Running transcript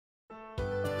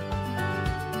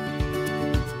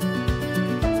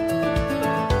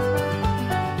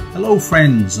Hello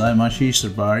friends, I'm Ashish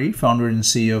Sarbari, founder and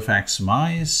CEO of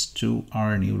Aximize. To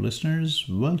our new listeners,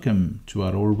 welcome. To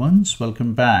our old ones,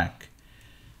 welcome back.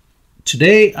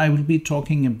 Today I will be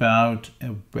talking about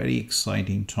a very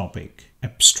exciting topic,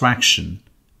 abstraction.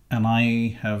 And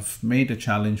I have made a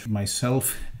challenge for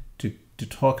myself to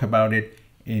talk about it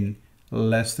in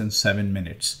less than 7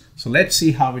 minutes. So let's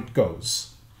see how it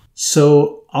goes.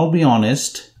 So I'll be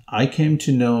honest, I came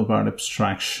to know about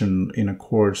abstraction in a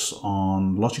course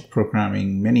on logic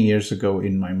programming many years ago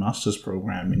in my master's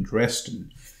program in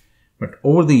Dresden. But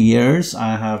over the years,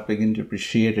 I have begun to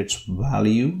appreciate its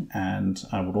value, and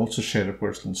I would also share a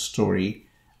personal story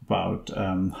about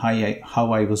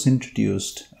how I was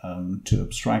introduced to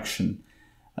abstraction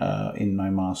in my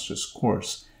master's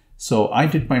course. So I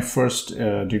did my first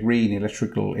degree in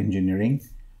electrical engineering,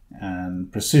 and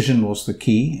precision was the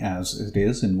key, as it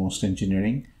is in most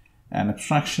engineering. And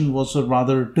abstraction was a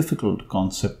rather difficult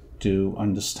concept to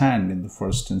understand in the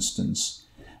first instance.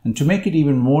 And to make it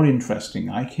even more interesting,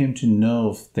 I came to know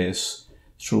of this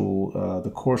through the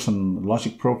course on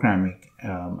logic programming,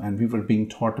 and we were being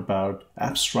taught about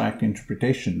abstract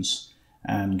interpretations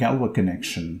and Galois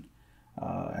connection,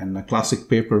 and a classic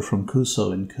paper from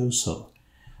Cuso and Cuso.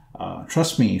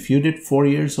 Trust me, if you did 4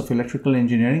 years of electrical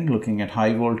engineering looking at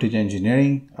high voltage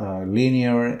engineering,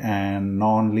 linear and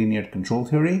non-linear control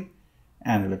theory,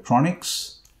 and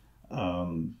electronics,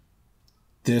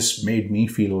 this made me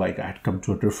feel like I had come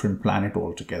to a different planet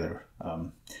altogether.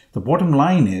 The bottom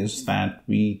line is that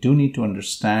we do need to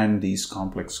understand these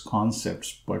complex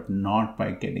concepts, but not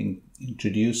by getting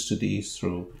introduced to these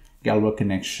through Galois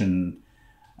connection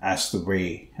as the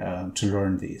way to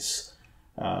learn these.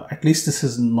 At least this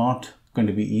is not going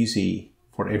to be easy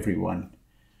for everyone.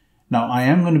 Now, I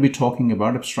am going to be talking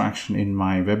about abstraction in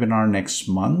my webinar next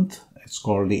month. It's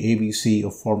called the ABC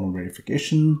of Formal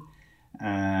Verification,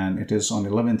 and it is on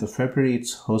 11th of February.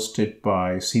 It's hosted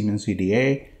by Siemens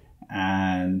EDA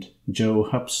and Joe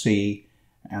Hupsey,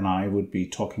 and I would be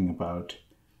talking about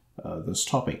this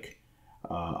topic.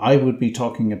 I would be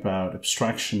talking about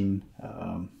abstraction,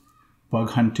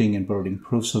 bug hunting and building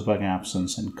proofs of bug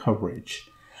absence, and coverage.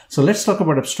 So let's talk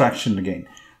about abstraction again.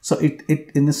 So it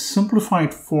in a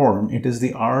simplified form, it is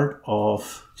the art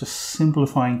of just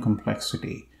simplifying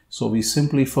complexity. So we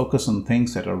simply focus on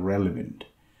things that are relevant.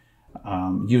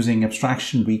 Using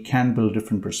abstraction, we can build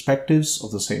different perspectives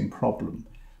of the same problem.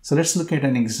 So let's look at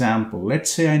an example.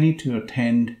 Let's say I need to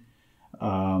attend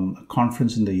a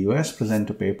conference in the US, present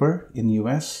a paper in the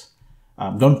US.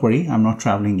 Don't worry, I'm not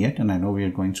traveling yet, and I know we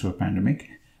are going through a pandemic.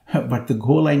 But the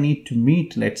goal I need to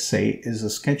meet, let's say, is a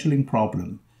scheduling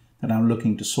problem that I'm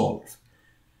looking to solve.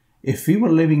 If we were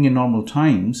living in normal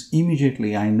times,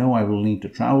 immediately I know I will need to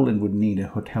travel and would need a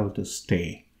hotel to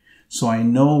stay. So I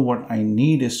know what I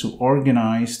need is to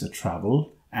organize the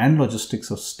travel and logistics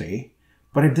of stay.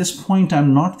 But at this point,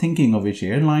 I'm not thinking of which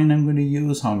airline I'm going to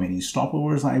use, how many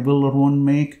stopovers I will or won't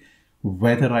make,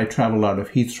 whether I travel out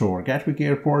of Heathrow or Gatwick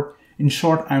Airport. In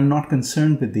short, I'm not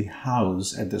concerned with the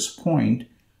hows at this point,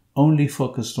 only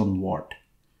focused on what.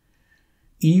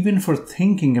 Even for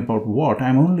thinking about what,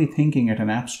 I'm only thinking at an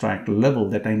abstract level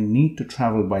that I need to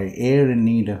travel by air and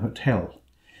need a hotel.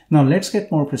 Now let's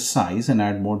get more precise and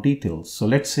add more details. So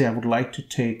let's say I would like to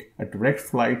take a direct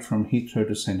flight from Heathrow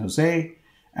to San Jose,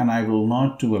 and I will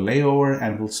not do a layover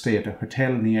and will stay at a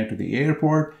hotel near to the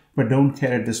airport, but don't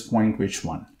care at this point which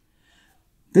one.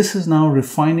 This is now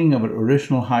refining our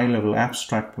original high-level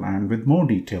abstract plan with more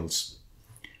details.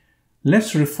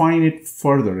 Let's refine it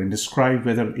further and describe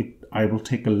whether I will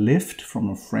take a lift from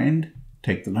a friend,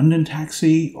 take the London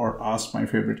taxi, or ask my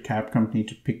favorite cab company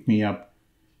to pick me up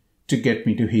to get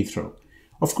me to Heathrow.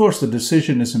 Of course, the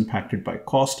decision is impacted by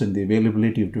cost and the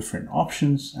availability of different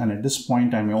options. And at this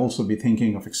point, I may also be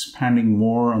thinking of expanding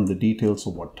more on the details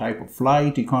of what type of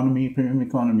flight, economy, premium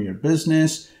economy, or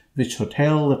business, which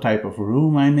hotel, the type of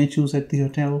room I may choose at the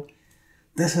hotel.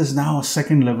 This is now a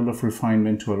second level of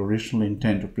refinement to our original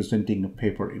intent of presenting a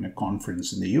paper in a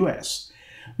conference in the US.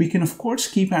 We can, of course,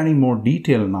 keep adding more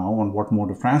detail now on what mode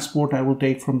of transport I will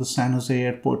take from the San Jose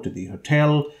airport to the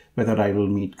hotel, whether I will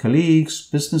meet colleagues,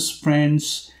 business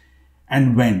friends,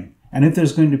 and when, and if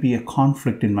there's going to be a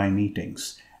conflict in my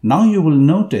meetings. Now you will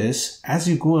notice, as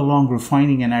you go along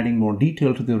refining and adding more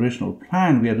detail to the original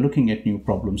plan, we are looking at new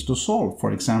problems to solve.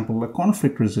 For example, a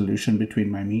conflict resolution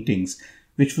between my meetings,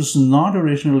 which was not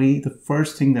originally the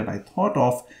first thing that I thought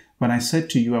of when I said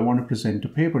to you I want to present a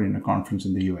paper in a conference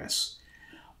in the US.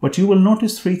 But you will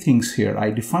notice three things here. I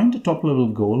defined a top-level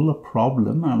goal, a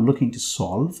problem I'm looking to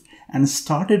solve, and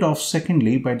started off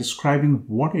secondly by describing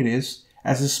what it is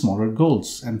as the smaller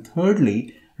goals. And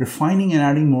thirdly, refining and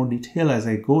adding more detail as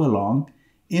I go along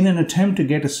in an attempt to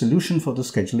get a solution for the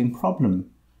scheduling problem.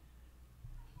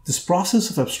 This process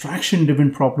of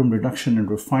abstraction-driven problem reduction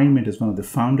and refinement is one of the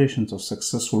foundations of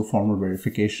successful formal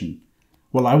verification.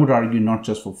 Well, I would argue not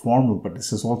just for formal, but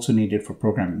this is also needed for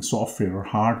programming software or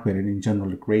hardware, and in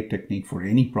general a great technique for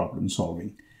any problem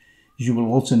solving. You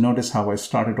will also notice how I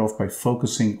started off by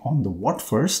focusing on the what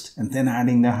first and then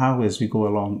adding the how as we go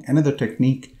along, another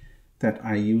technique that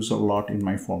I use a lot in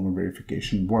my formal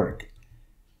verification work.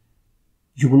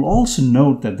 You will also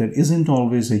note that there isn't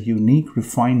always a unique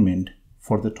refinement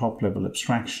for the top-level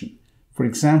abstraction. For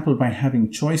example, by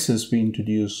having choices, we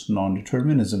introduce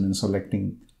non-determinism in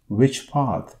selecting which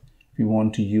path we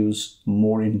want to use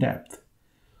more in depth.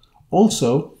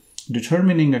 Also,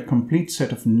 determining a complete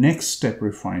set of next step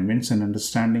refinements and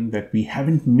understanding that we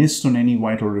haven't missed on any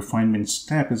vital refinement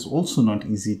step is also not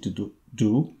easy to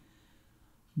do,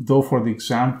 though for the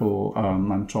example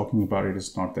I'm talking about, it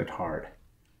is not that hard.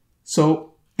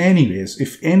 So anyways,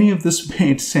 if any of this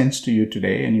made sense to you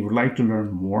today and you would like to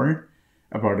learn more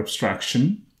about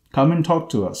abstraction, come and talk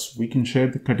to us. We can share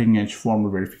the cutting-edge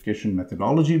formal verification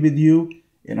methodology with you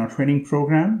in our training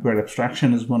program, where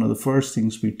abstraction is one of the first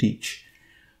things we teach.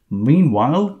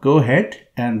 Meanwhile, go ahead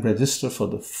and register for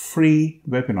the free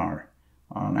webinar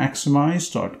on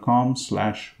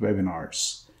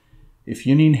aximize.com/webinars. If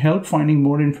you need help finding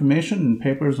more information and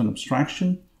papers on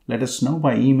abstraction, let us know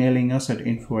by emailing us at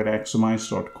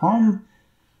info@aximize.com.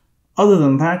 Other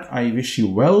than that, I wish you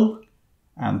well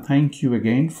and thank you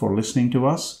again for listening to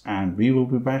us, and we will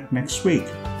be back next week.